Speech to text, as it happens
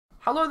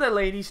Hello there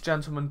ladies,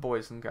 gentlemen,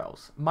 boys and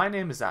girls. My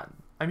name is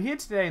Adam. I'm here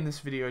today in this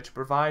video to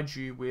provide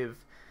you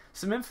with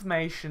some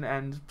information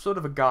and sort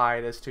of a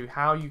guide as to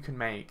how you can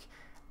make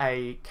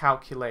a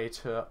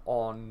calculator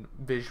on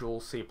Visual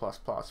C++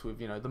 with,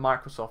 the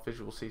Microsoft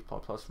Visual C++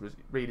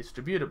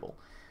 redistributable.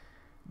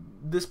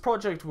 This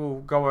project will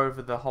go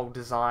over the whole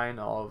design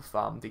of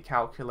the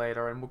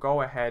calculator, and we'll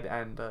go ahead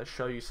and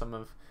show you some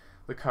of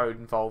the code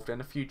involved and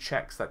a few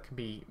checks that can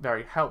be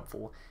very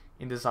helpful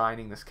in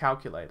designing this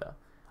calculator.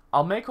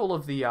 I'll make all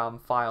of the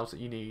files that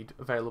you need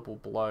available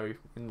below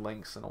in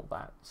links and all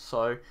that,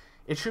 so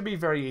it should be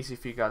very easy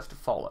for you guys to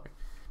follow.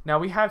 Now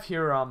we have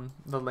here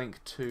the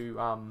link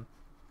to,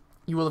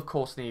 you will of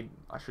course need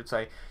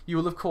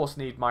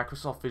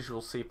Microsoft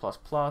Visual C++.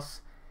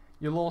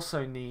 You'll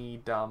also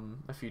need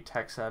a few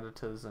text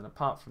editors, and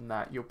apart from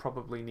that you'll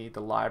probably need the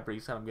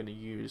libraries that I'm going to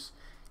use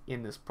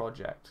in this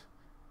project.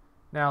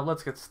 Now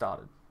let's get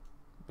started.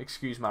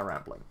 Excuse my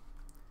rambling.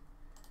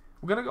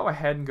 We're going to go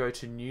ahead and go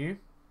to New.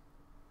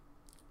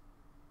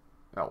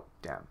 Oh,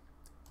 damn.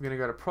 We're going to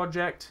go to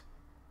Project,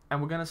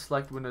 and we're going to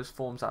select Windows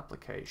Forms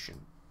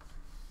Application.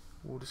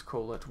 We'll just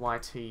call it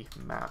YT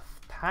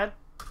Math Pad.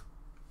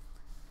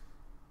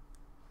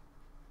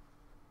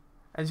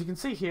 As you can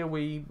see here,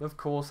 we of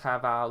course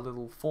have our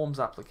little Forms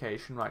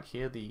application right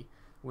here, the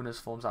Windows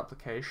Forms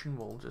application.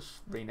 We'll just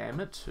rename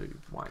it to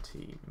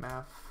YT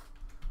Math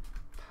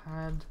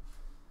Pad.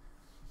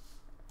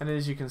 And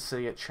as you can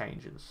see, it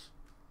changes.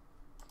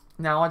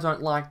 Now I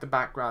don't like the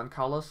background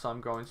color, so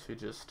I'm going to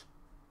just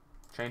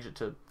change it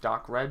to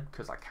dark red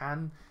because I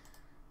can.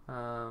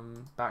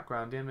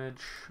 Background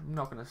image, I'm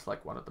not going to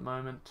select one at the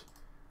moment.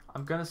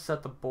 I'm going to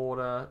set the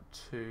border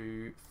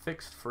to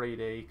fixed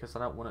 3D because I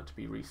don't want it to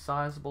be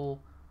resizable.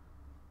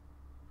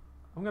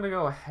 I'm going to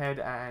go ahead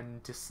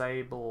and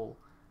disable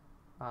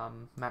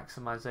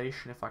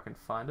maximization if I can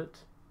find it.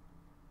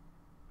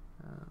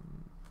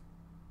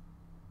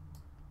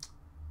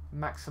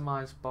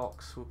 Maximize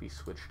box will be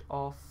switched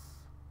off.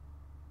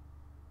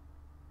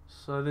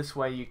 So this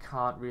way you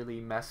can't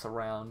really mess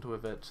around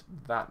with it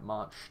that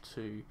much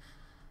to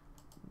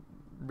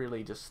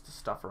really just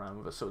stuff around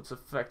with it. So it's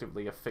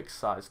effectively a fixed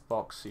sized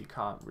box, so you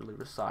can't really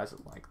resize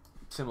it, like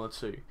similar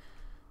to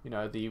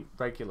the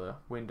regular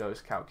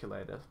Windows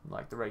calculator,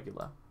 like the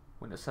regular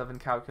Windows 7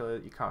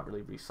 calculator. You can't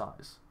really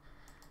resize.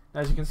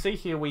 Now, as you can see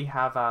here, we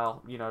have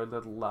our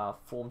little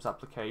Forms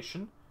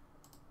application.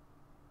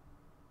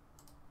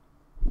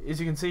 As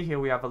you can see here,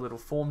 we have a little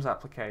Forms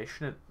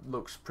application. It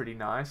looks pretty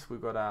nice.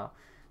 We've got our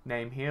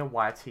name here,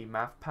 YT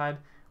Math Pad.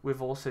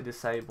 We've also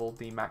disabled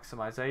the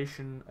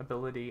maximization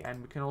ability,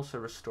 and we can also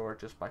restore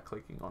it just by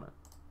clicking on it.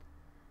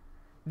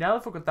 Now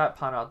that we've got that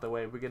part out of the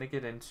way, we're going to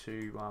get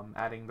into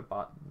adding the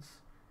buttons.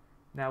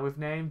 Now we've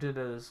named it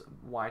as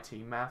YT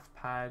Math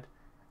Pad,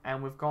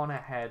 and we've gone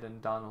ahead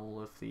and done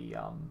all of the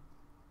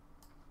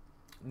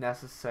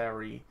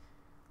necessary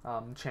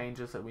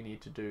changes that we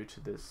need to do to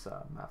this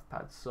math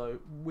pad. So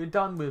we're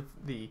done with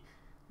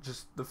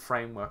just the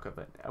framework of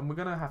it, and we're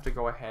going to have to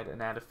go ahead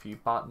and add a few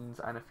buttons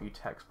and a few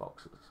text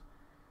boxes.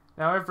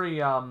 Now every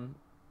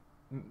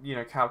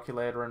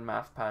calculator and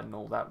math pad and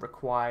all that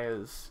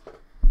requires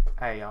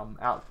a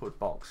output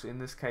box. In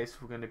this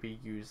case we're going to be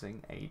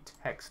using a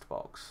text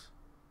box.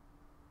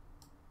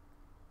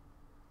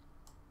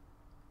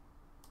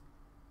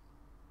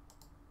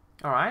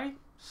 Alright,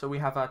 so we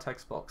have our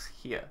text box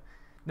here.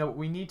 Now what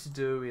we need to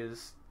do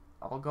is,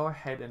 I'll go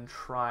ahead and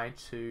try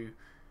to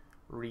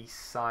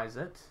resize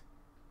it.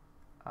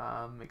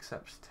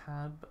 Accepts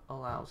tab,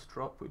 allows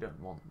drop, we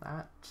don't want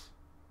that.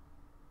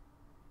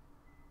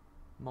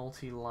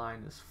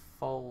 Multi-line is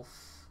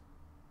false.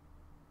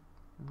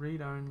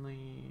 Read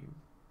only,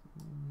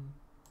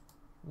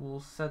 we'll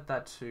set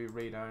that to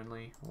read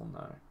only. Well,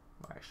 no,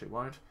 I actually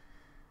won't.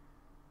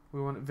 We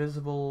want it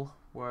visible,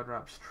 word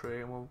wraps true,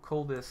 and we'll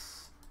call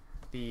this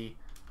the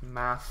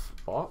math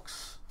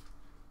box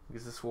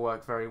because this will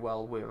work very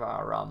well with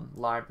our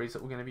libraries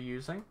that we're going to be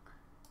using.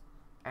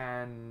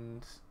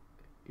 And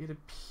it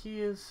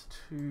appears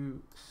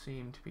to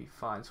seem to be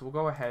fine, so we'll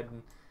go ahead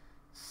and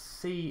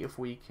see if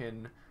we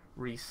can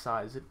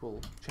resize it.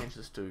 We'll change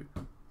this to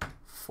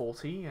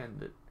 40,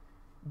 and it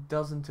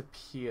doesn't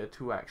appear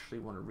to actually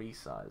want to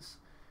resize,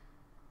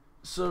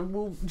 so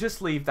we'll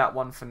just leave that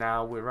one for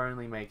now. We're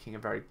only making a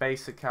very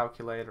basic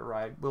calculator,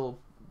 right? We'll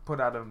put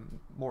out a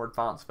more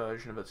advanced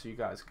version of it so you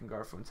guys can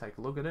go through and take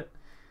a look at it.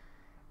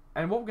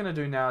 And what we're going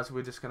to do now is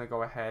we're just going to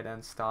go ahead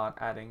and start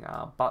adding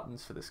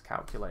buttons for this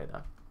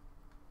calculator.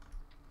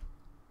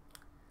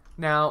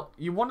 Now,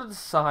 you want to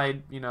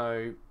decide,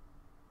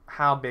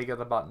 how big are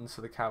the buttons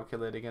for the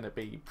calculator going to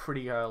be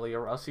pretty early,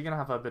 or else you're going to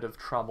have a bit of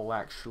trouble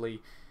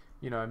actually,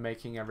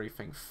 making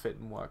everything fit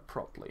and work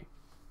properly.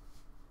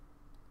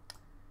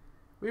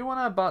 We want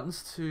our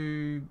buttons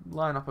to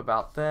line up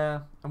about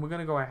there, and we're going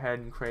to go ahead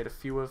and create a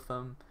few of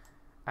them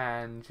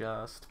and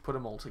just put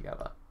them all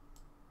together.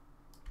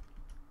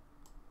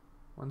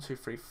 1, 2,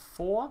 3,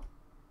 4. I'm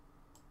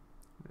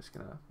just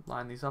going to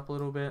line these up a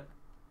little bit.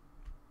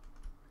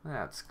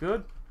 That's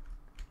good.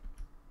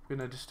 We're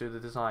going to just do the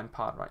design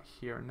part right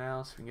here and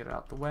now so we can get it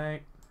out the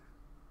way.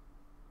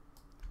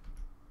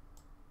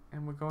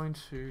 And we're going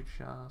to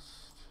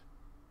just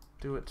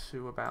do it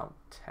to about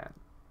 10.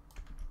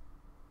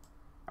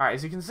 Alright,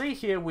 as you can see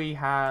here, we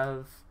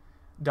have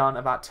done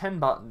about 10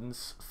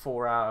 buttons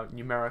for our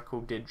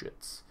numerical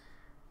digits.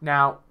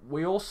 Now,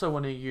 we also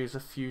want to use a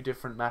few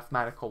different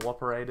mathematical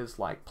operators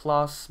like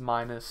plus,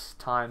 minus,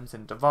 times,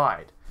 and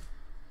divide.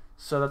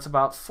 So that's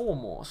about 4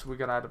 more. So we're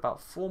going to add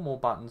about 4 more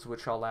buttons,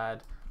 which I'll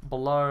add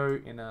below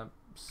in a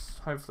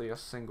hopefully a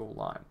single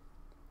line.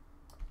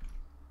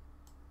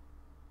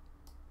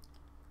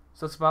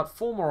 So it's about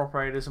 4 more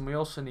operators, and we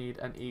also need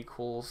an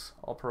equals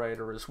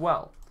operator as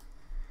well.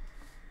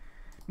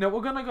 Now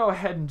what we're going to go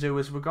ahead and do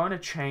is we're going to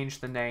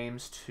change the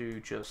names to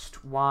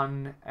just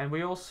 1, and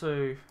we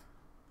also,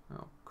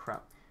 oh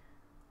crap,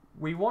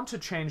 we want to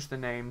change the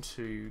name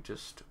to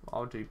just,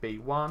 I'll do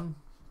B1,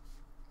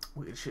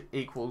 which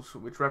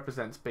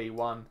represents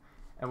B1,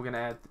 and we're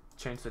going to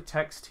change the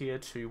text here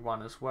to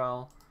 1 as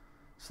well,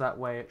 so that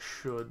way it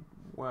should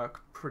work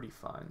pretty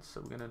fine.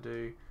 So we're going to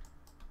do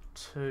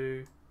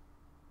 2,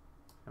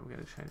 and we're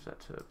going to change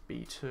that to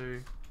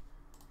B2,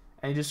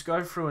 and you just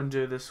go through and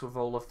do this with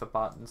all of the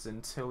buttons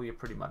until you're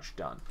pretty much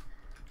done.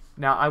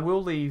 Now I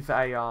will leave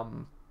a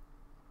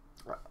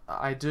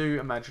I do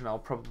imagine I'll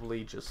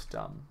probably just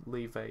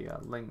leave a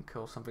link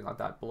or something like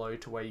that below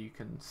to where you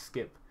can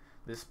skip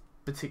this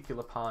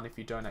particular part if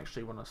you don't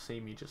actually want to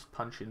see me just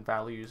punch in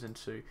values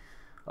into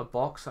a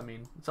box. I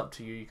mean, it's up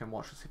to you. You can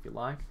watch this if you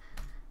like.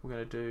 We're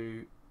going to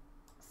do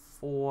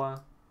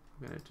 4.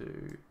 We're going to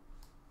do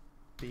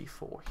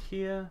B4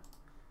 here.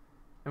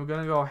 And we're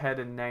going to go ahead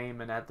and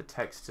name and add the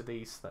text to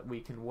these so that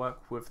we can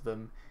work with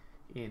them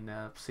in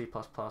C++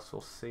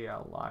 or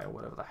CLI or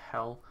whatever the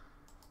hell.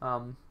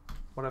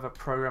 Whatever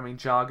programming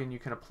jargon you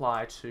can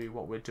apply to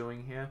what we're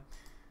doing here.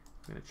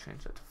 I'm going to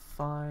change that to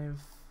 5.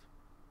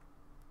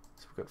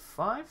 So we've got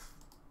 5.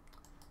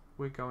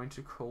 We're going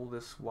to call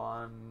this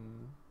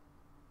one,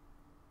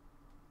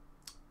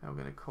 and we're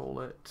going to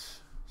call it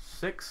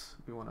 6.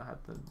 We want to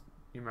have the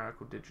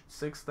numerical digit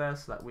 6 there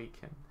so that we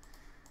can,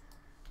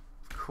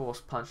 of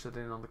course, punch it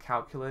in on the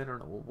calculator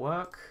and it will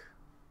work.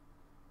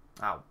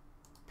 Ow,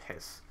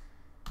 piss.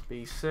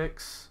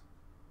 B6.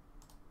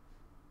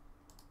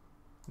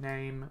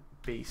 Name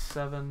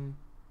B7, and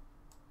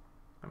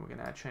we're going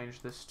to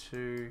change this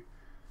to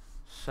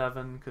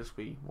 7 because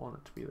we want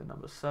it to be the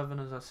number 7,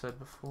 as I said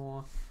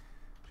before.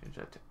 Change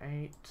that to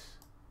 8.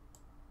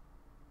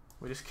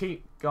 We just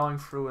keep going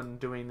through and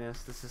doing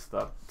this. This is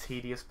the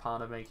tedious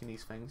part of making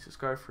these things. Just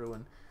go through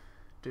and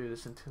do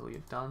this until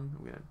you're done.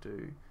 We're going to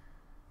do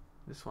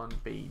this one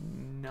B9,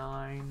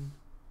 and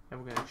we're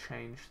going to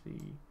change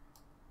the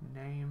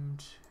name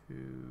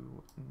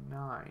to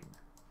 9.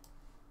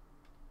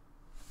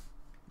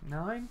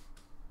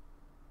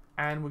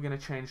 And we're going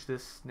to change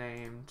this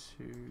name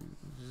to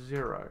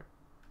 0,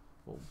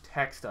 or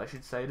text I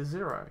should say, to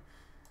 0,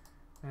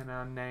 and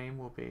our name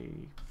will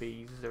be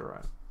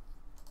B0.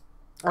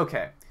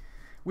 Okay,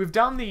 we've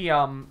done the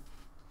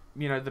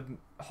you know, the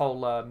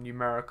whole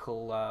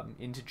numerical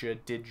integer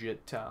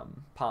digit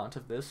part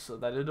of this, so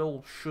that it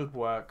all should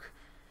work,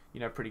 you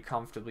know, pretty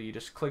comfortably. You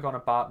just click on a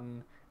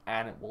button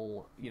and it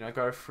will, you know,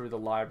 go through the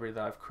library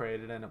that I've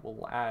created, and it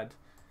will add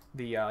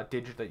the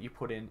digit that you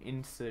put in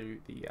into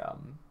the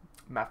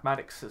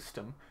mathematics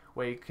system,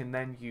 where you can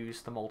then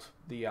use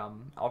the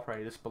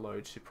operators below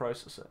to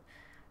process it.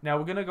 Now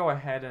we're going to go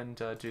ahead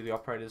and do the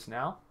operators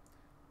now.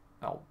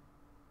 Oh,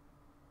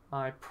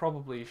 I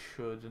probably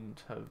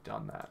shouldn't have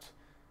done that.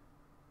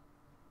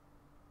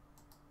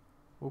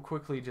 We'll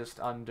quickly just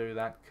undo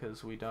that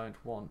because we don't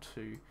want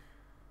to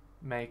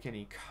make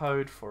any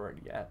code for it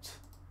yet.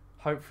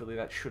 Hopefully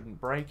that shouldn't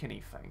break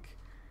anything.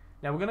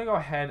 Now we're going to go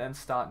ahead and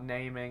start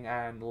naming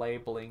and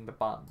labeling the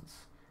buttons.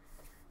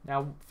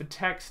 Now for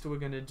text we're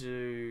going to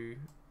do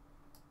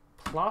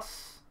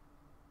plus,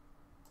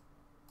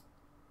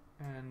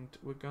 and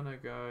we're going to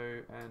go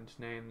and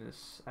name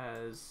this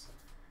as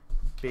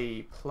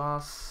B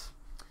plus.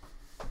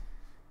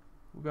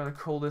 We're going to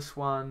call this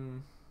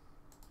one,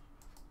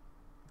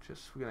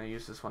 we're going to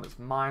use this one as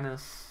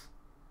minus.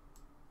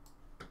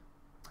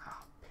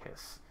 Ah,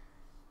 piss.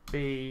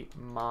 B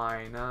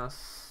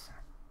minus.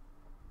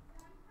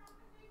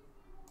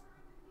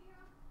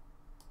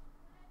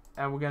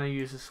 And we're going to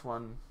use this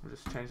one, we'll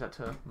just change that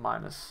to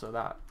minus, so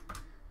that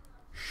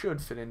should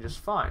fit in just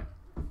fine.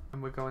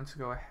 And we're going to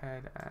go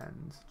ahead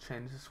and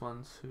change this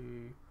one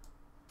to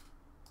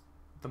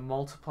the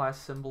multiply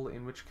symbol,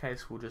 in which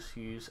case we'll just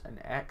use an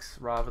X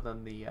rather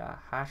than the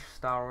hash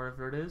star,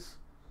 whatever it is.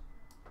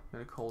 I'm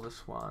going to call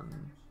this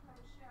one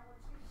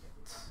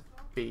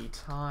B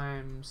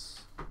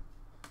times.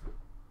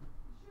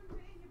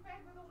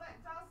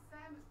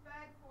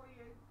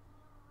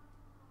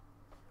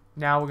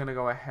 Now we're going to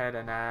go ahead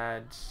and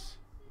add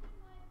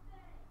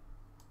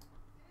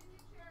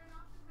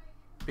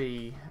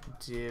B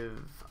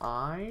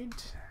divide.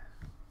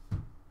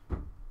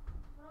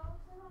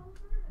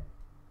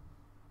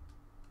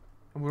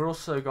 And we're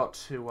also got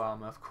to,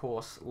 of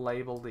course,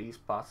 label these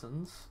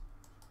buttons.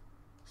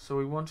 So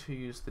we want to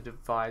use the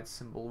divide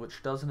symbol,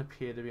 which doesn't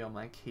appear to be on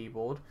my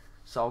keyboard.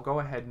 So I'll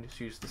go ahead and just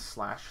use the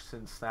slash,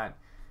 since that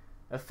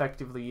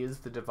effectively is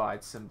the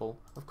divide symbol.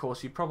 Of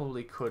course, you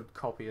probably could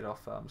copy it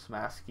off some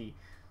ASCII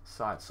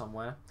site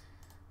somewhere.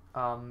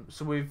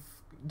 So we've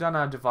done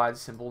our divide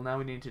symbol. Now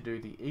we need to do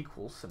the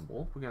equal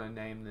symbol. We're going to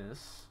name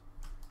this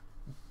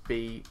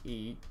B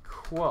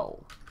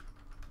equal.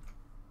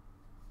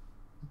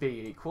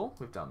 B equal,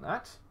 we've done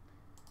that.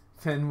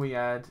 Then we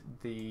add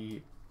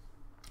the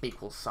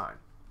equal sign.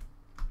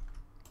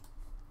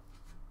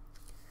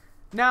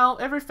 Now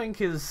everything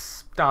is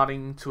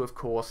starting to, of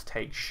course,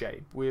 take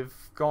shape. We've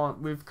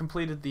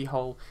completed the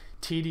whole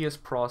tedious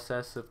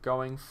process of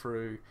going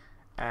through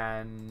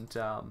and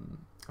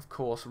of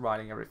course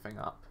writing everything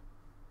up.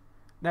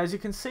 Now as you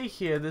can see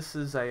here, this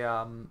is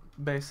a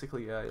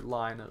basically a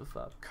line of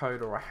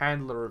code, or a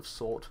handler of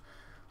sort,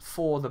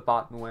 for the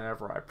button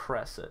whenever I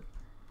press it.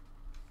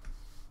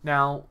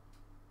 Now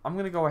I'm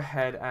going to go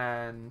ahead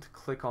and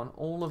click on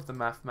all of the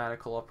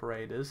mathematical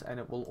operators, and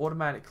it will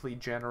automatically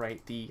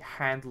generate the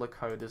handler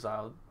code, as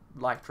I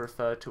like to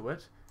refer to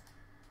it,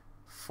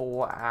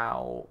 for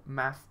our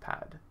math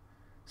pad.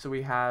 So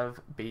we have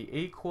B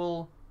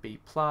equal, B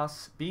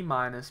plus, B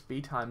minus, B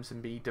times,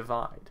 and B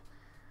divide.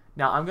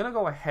 Now I'm going to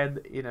go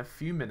ahead in a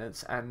few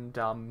minutes and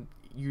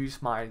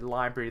use my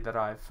library that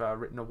I've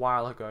written a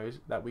while ago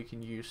that we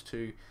can use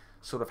to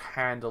sort of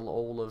handle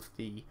all of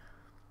the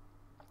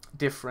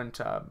different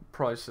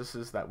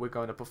processes that we're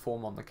going to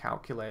perform on the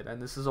calculator,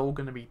 and this is all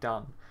going to be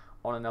done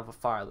on another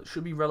file. It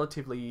should be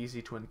relatively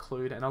easy to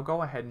include, and I'll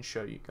go ahead and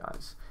show you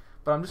guys.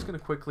 But I'm just going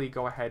to quickly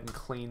go ahead and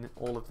clean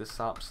all of this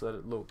up so that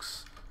it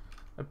looks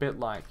a bit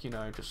like, you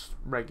know, just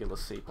regular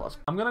C++.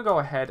 I'm going to go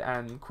ahead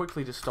and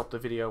quickly just stop the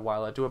video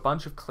while I do a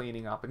bunch of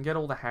cleaning up and get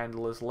all the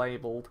handlers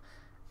labeled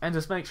and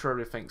just make sure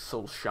everything's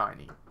all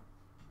shiny.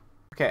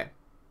 Okay,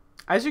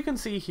 as you can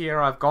see here,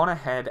 I've gone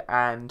ahead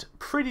and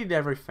prettied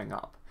everything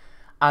up.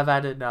 I've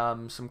added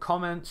some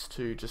comments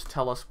to just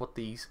tell us what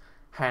these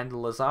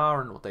handlers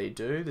are and what they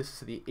do. This is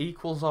the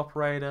equals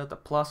operator, the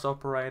plus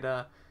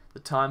operator,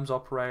 the times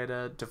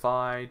operator,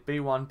 divide,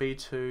 B1,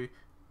 B2,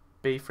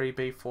 B3,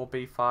 B4,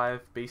 B5,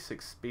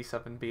 B6,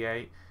 B7,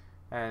 B8,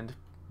 and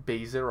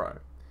B0.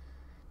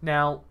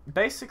 Now,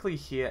 basically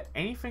here,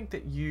 anything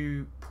that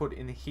you put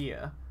in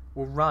here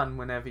will run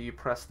whenever you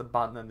press the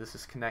button that this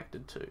is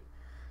connected to.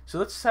 So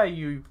let's say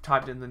you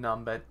typed in the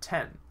number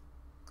 10.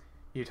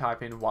 You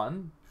type in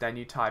 1, then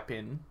you type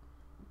in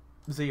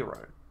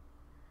 0.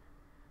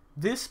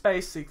 This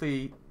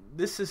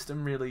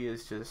system really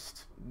is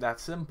just that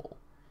simple.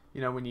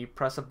 You know, when you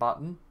press a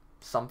button,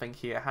 something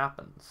here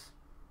happens.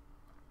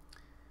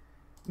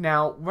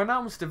 Now, when I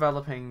was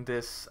developing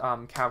this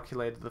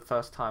calculator the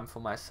first time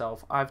for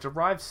myself, I've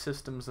derived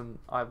systems, and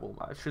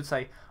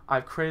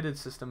I've created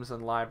systems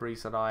and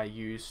libraries that I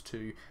use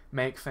to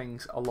make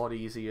things a lot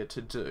easier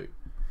to do.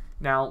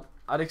 Now,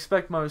 I'd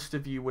expect most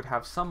of you would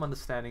have some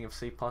understanding of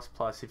C++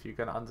 if you're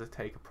going to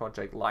undertake a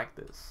project like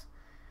this.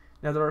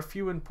 Now, there are a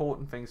few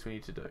important things we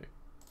need to do.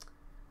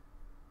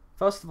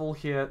 First of all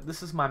here,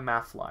 this is my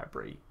math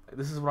library.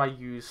 This is what I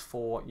use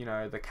for, you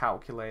know, the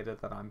calculator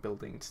that I'm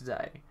building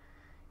today.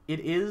 It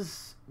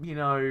is, you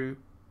know,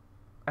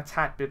 a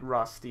tad bit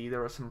rusty.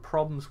 There are some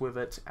problems with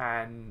it,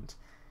 and,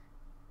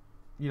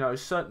 you know,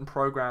 certain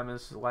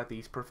programmers like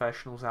these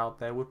professionals out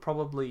there would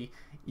probably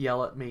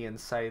yell at me and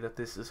say that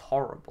this is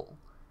horrible.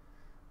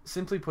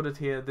 Simply put it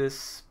here,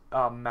 this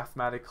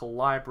mathematical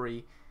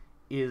library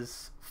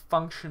is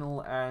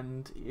functional,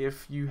 and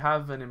if you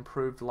have an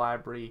improved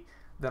library,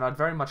 then I'd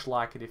very much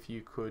like it if you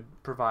could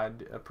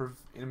provide an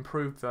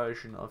improved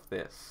version of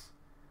this.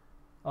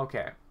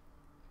 Okay.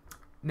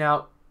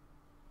 Now,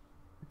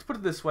 to put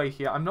it this way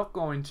here, I'm not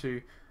going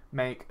to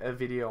make a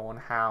video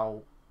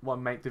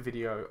on make the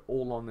video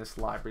all on this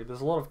library.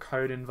 There's a lot of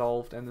code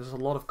involved, and there's a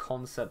lot of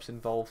concepts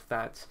involved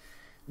that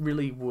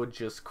really would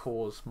just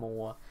cause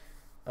more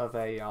of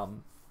a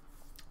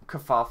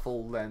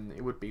kerfuffle than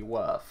it would be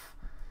worth.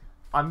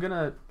 I'm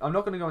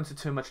not going to go into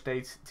too much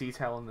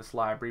detail in this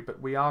library, but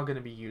we are going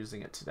to be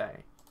using it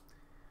today.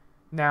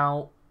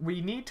 Now, we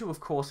need to, of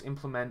course,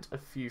 implement a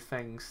few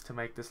things to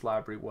make this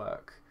library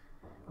work.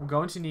 We're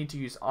going to need to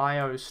use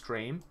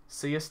iostream,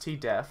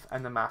 cstdef,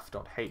 and the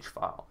math.h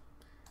file.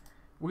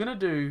 We're going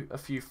to do a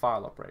few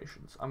file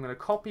operations. I'm going to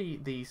copy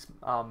these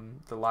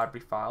the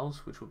library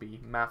files, which will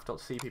be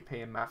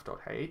math.cpp and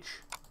math.h,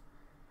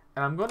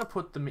 and I'm going to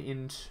put them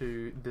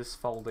into this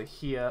folder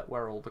here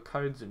where all the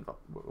code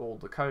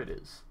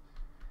is.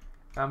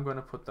 And I'm going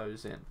to put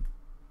those in.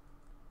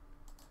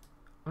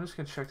 I'm just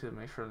going to check to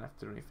make sure I don't have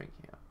to do anything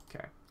here.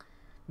 Okay.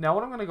 Now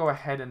what I'm going to go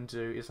ahead and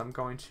do is I'm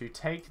going to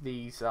take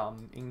these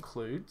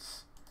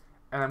includes,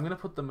 and I'm going to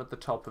put them at the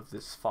top of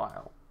this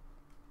file.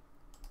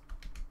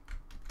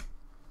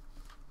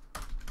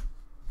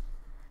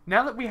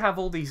 Now that we have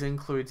all these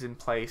includes in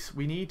place,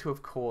 we need to,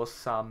 of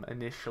course,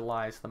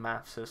 initialize the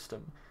math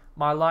system.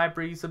 My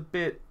library's a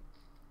bit,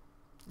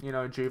 you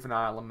know,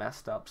 juvenile and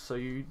messed up, so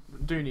you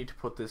do need to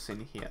put this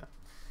in here.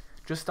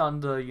 just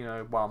under, you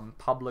know,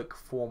 public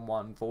form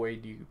 1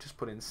 void, you just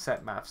put in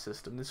set math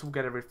system. This will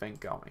get everything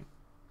going.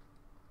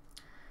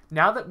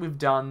 Now that we've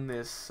done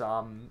this,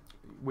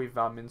 we've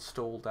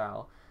installed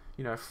our,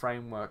 you know,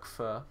 framework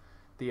for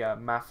the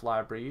math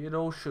library. It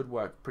all should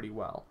work pretty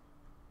well.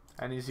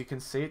 And as you can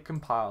see, it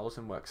compiles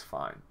and works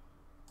fine.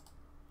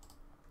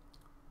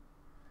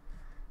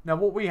 Now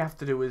what we have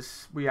to do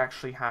is we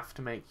actually have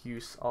to make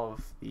use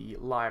of the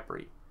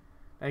library.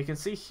 Now you can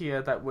see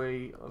here that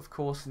we of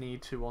course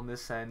need to, on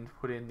this end,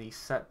 put in the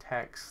set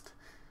text,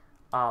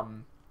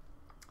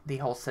 the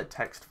whole set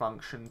text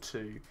function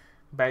to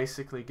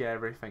basically get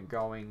everything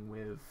going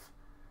with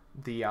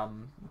the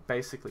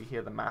basically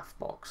here the math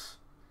box.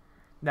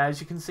 Now as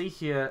you can see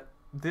here,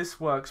 this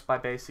works by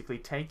basically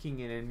taking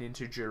in an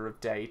integer of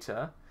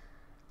data,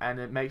 and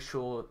it makes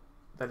sure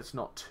that it's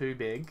not too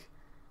big,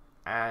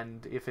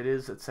 and if it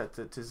is, it sets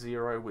it to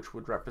 0, which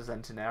would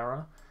represent an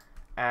error,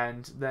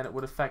 and then it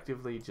would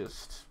effectively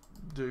just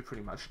do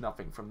pretty much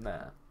nothing from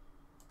there.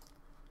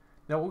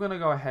 Now what we're going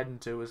to go ahead and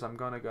do is I'm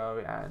going to go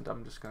and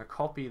I'm just going to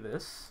copy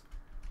this,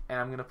 and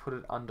I'm going to put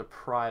it under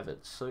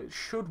private, so it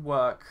should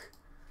work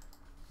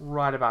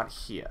right about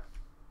here.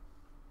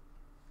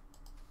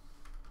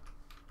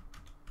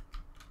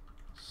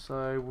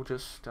 So we'll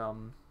just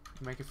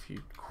make a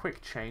few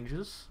quick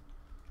changes,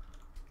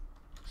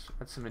 just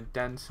add some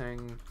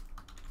indenting.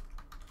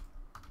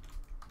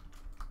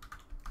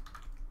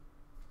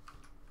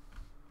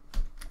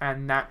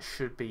 And that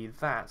should be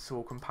that. So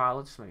we'll compile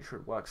it to make sure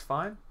it works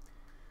fine.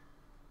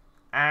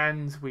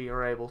 And we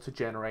are able to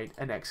generate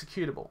an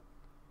executable.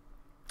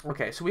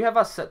 Okay, so we have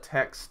our set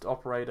text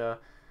operator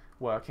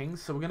working.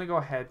 So we're going to go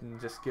ahead and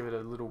just give it a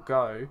little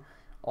go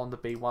on the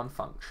B1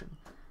 function.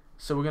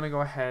 So we're going to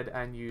go ahead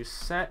and use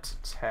set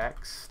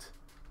text,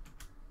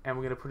 and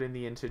we're going to put in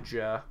the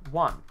integer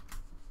 1.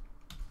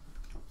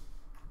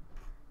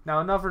 Now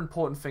another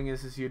important thing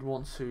is you'd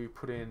want to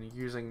put in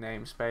using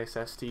namespace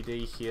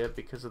std here,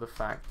 because of the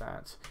fact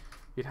that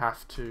you'd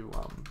have to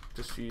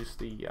just use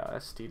the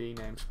std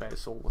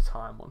namespace all the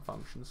time on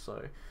functions.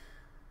 So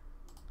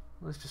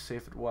let's just see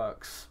if it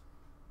works.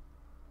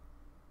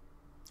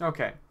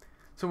 Okay,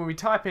 so when we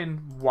type in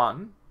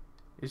 1,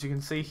 as you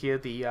can see here,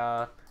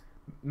 the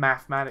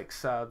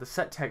mathematics, the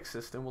set text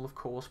system will of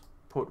course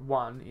put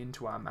 1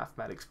 into our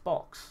mathematics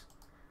box.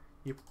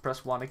 You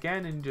press 1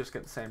 again and you just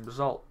get the same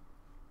result.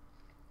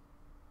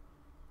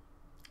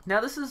 Now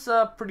this is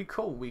pretty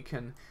cool. We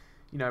can,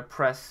 you know,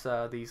 press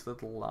these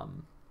little,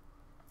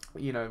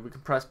 you know, we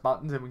can press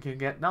buttons and we can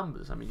get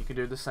numbers. I mean, you can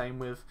do the same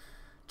with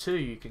 2.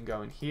 You can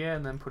go in here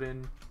and then put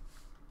in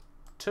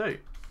 2.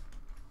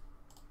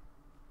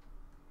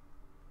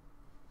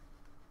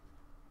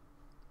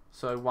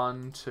 So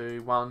 1,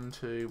 2, 1,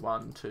 2,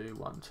 1, 2,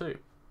 1, 2. You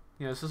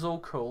know, this is all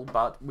cool,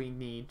 but we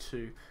need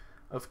to,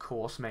 of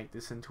course, make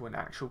this into an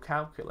actual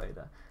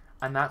calculator.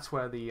 And that's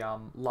where the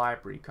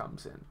library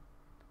comes in.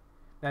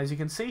 Now as you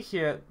can see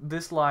here,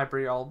 this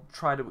library, I'll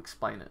try to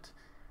explain it.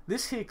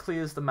 This here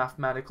clears the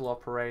mathematical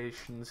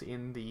operations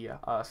in the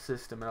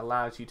system and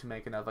allows you to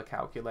make another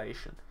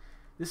calculation.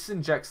 This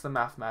injects the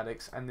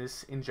mathematics, and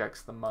this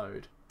injects the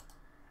mode.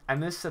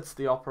 And this sets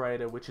the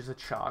operator, which is a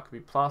char. It could be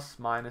plus,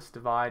 minus,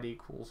 divide,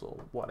 equals,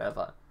 or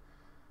whatever.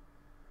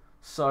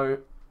 So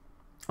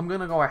I'm going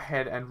to go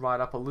ahead and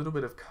write up a little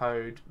bit of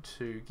code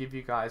to give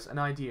you guys an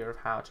idea of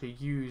how to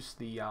use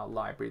the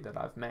library that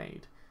I've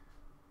made.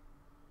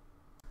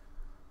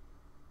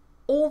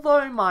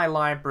 Although my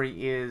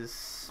library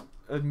is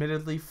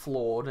admittedly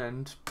flawed,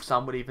 and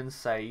some would even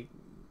say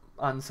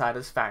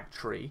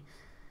unsatisfactory,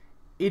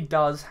 it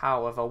does,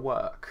 however,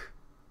 work.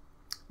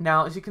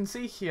 Now, as you can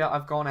see here,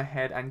 I've gone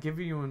ahead and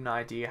given you an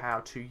idea how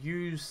to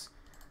use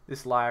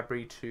this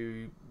library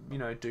to, you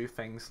know, do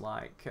things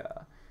like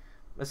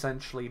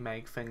essentially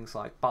make things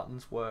like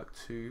buttons work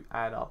to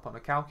add up on a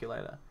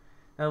calculator.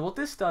 Now, what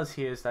this does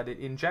here is that it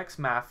injects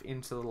math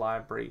into the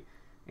library,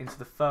 into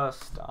the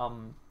first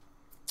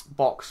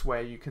box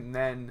where you can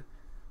then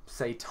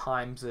say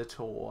times it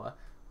or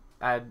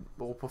add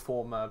or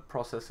perform a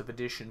process of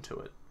addition to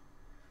it.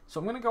 So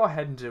I'm going to go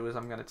ahead and do is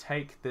I'm going to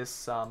take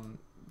this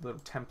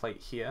little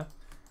template here,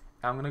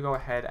 and I'm going to go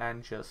ahead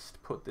and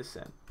just put this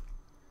in.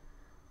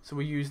 So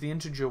we use the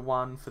integer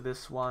 1 for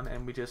this one,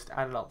 and we just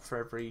add it up for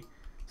every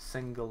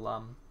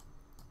single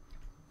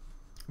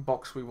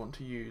box we want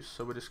to use.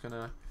 So we're just going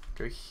to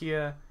go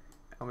here,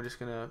 and we're just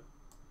going to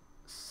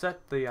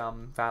set the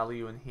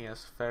value in here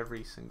for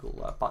every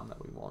single button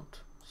that we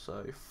want.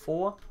 So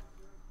 4,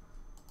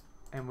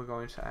 and we're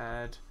going to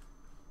add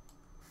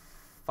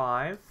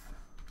 5.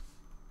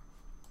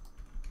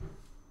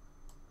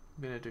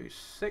 I'm going to do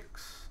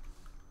 6,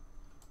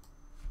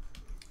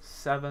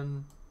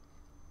 7.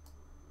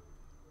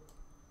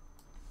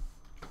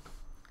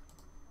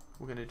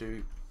 We're going to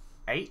do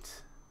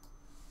 8,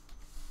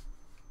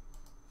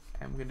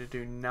 and we're going to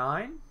do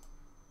 9.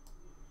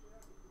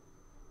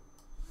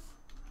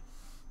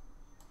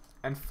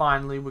 And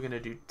finally, we're going to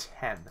do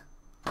 10.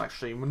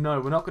 Actually, no,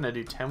 we're not going to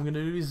do 10. We're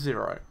going to do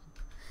 0.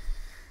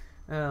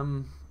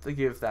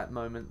 Forgive that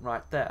moment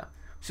right there.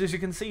 So as you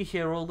can see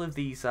here, all of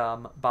these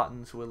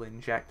buttons will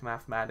inject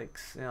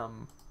mathematics,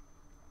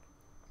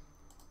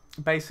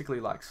 basically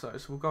like so.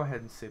 So we'll go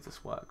ahead and see if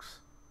this works.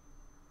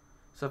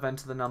 So I've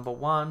entered the number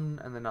 1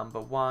 and the number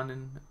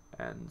 1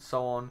 and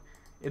so on.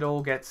 It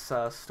all gets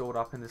stored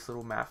up in this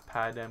little math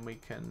pad, and we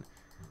can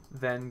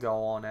then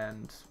go on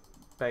and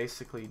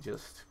basically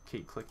just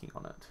keep clicking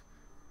on it.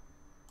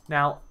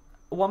 Now,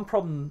 one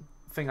problem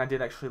thing I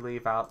did actually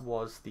leave out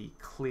was the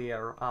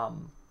clear,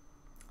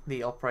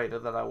 the operator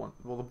that I want,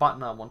 well, the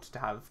button I wanted to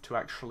have to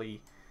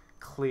actually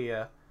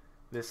clear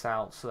this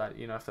out, so that,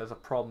 you know, if there's a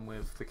problem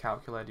with the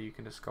calculator, you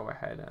can just go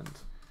ahead and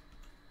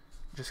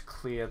just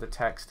clear the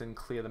text and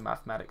clear the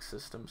mathematics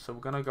system. So we're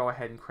going to go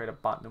ahead and create a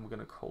button, and we're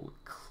going to call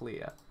it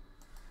clear.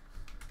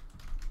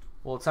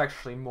 Well, it's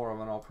actually more of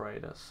an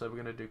operator. So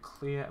we're going to do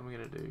clear, and we're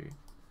going to do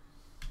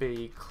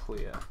be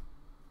clear.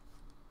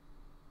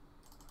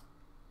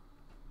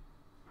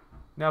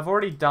 Now I've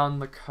already done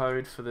the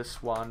code for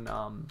this one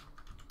on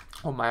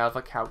my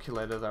other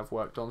calculator that I've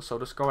worked on, so I'll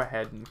just go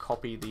ahead and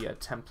copy the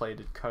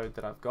templated code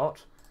that I've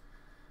got.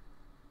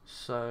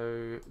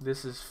 So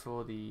this is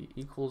for the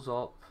equals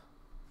op,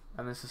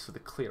 and this is for the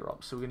clear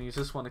op. So we're going to use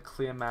this one to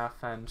clear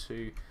math and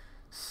to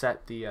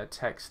set the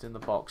text in the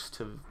box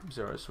to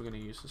 0. So we're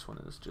going to use this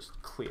one as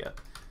just clear.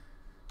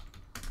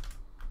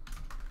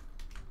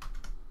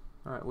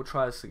 Alright, we'll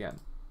try this again.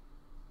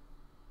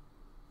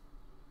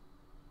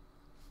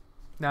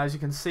 Now as you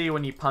can see,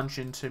 when you punch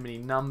in too many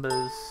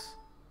numbers,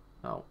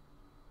 oh,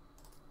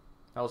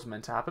 that was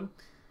meant to happen.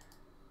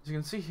 As you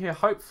can see here,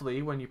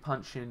 hopefully when you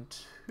punch in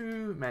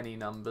too many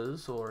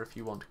numbers, or if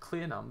you want to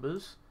clear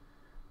numbers,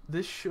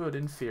 this should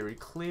in theory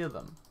clear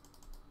them.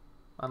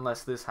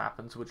 Unless this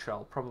happens, which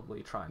I'll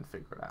probably try and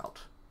figure it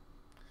out.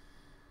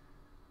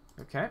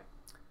 Okay.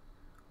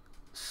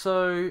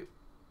 So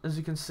as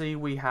you can see,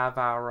 we have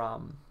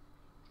our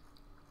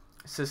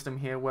system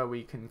here where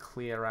we can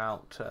clear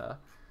out,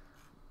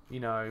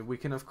 you know, we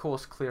can of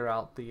course clear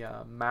out the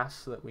mass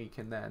so that we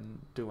can then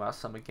do our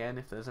sum again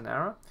if there's an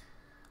error.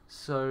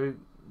 So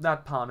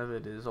that part of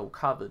it is all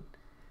covered.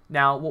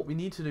 Now what we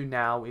need to do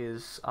now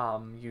is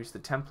use the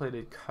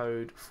templated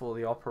code for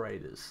the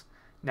operators.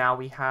 Now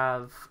we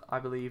have, I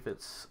believe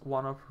it's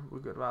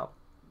we've got about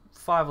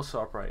 5 or so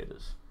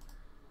operators.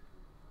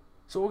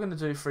 So what we're going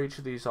to do for each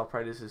of these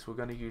operators is we're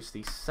going to use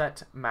the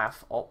set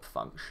math op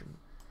function.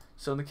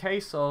 So in the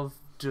case of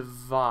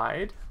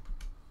divide,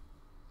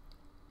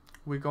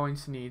 we're going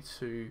to need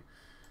to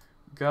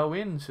go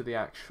into the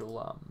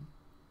actual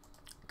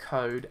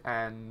code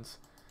and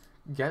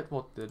get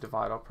what the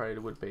divide operator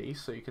would be.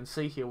 So you can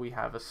see here we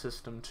have a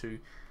system to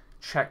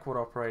check what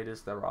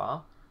operators there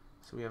are.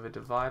 So we have a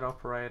divide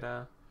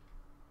operator.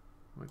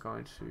 We're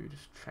going to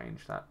just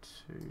change that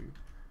to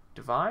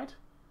divide.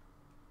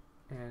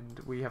 And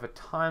we have a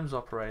times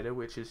operator,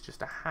 which is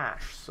just a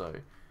hash. So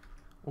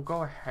we'll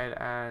go ahead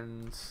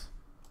and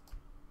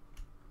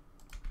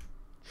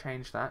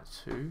change that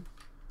to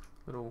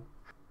little.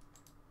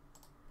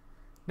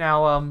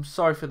 Now,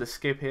 sorry for the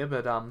skip here,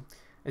 but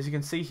as you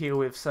can see here,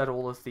 we've set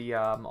all of the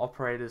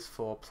operators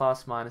for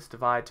plus, minus,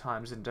 divide,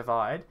 times, and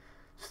divide.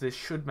 So this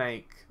should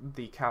make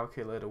the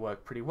calculator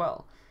work pretty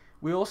well.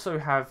 We also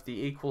have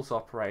the equals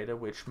operator,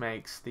 which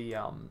makes the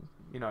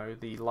you know,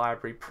 the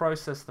library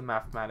process the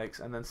mathematics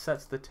and then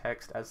sets the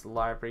text as the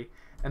library,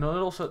 and it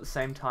also at the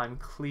same time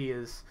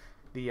clears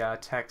the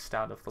text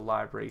out of the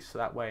library, so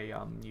that way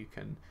you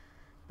can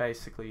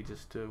basically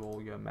just do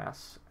all your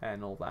maths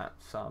and all that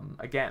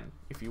again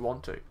if you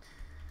want to.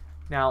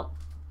 Now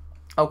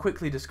I'll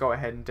quickly just go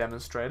ahead and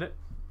demonstrate it.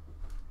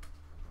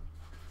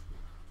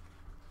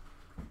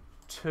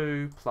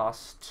 2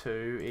 plus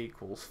 2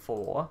 equals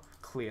 4,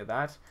 clear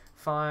that.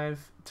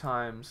 5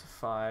 times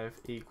 5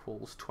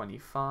 equals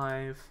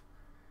 25.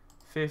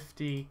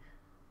 50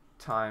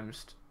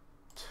 times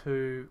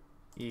 2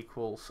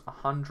 equals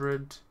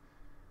 100.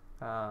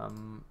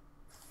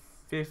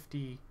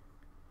 50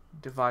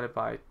 divided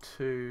by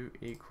 2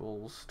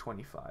 equals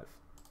 25.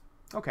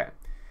 Okay.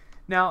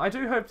 Now, I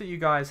do hope that you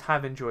guys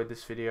have enjoyed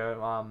this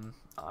video.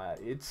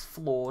 It's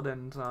flawed,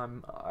 and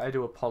I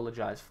do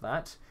apologize for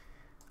that.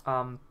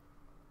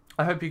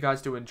 I hope you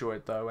guys do enjoy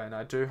it though, and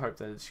I do hope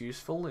that it's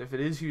useful. If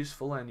it is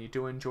useful and you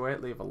do enjoy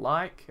it, leave a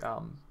like.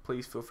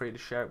 Please feel free to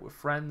share it with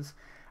friends.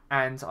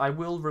 And I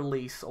will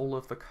release all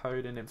of the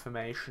code and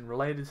information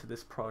related to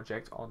this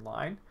project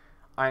online.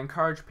 I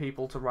encourage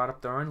people to write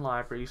up their own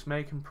libraries,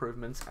 make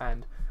improvements,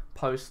 and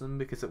post them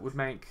because it would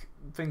make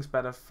things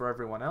better for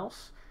everyone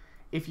else.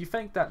 If you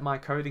think that my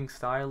coding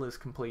style is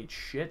complete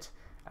shit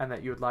and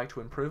that you would like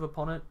to improve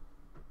upon it,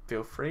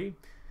 feel free.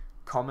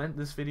 Comment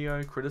this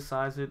video,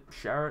 criticize it,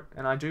 share it,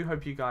 and I do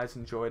hope you guys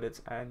enjoyed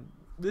it. And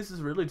this is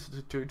really just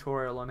a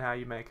tutorial on how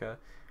you make a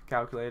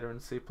calculator in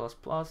C++,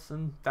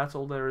 and that's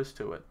all there is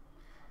to it.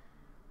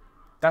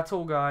 That's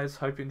all guys,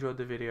 hope you enjoyed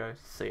the video,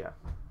 see ya.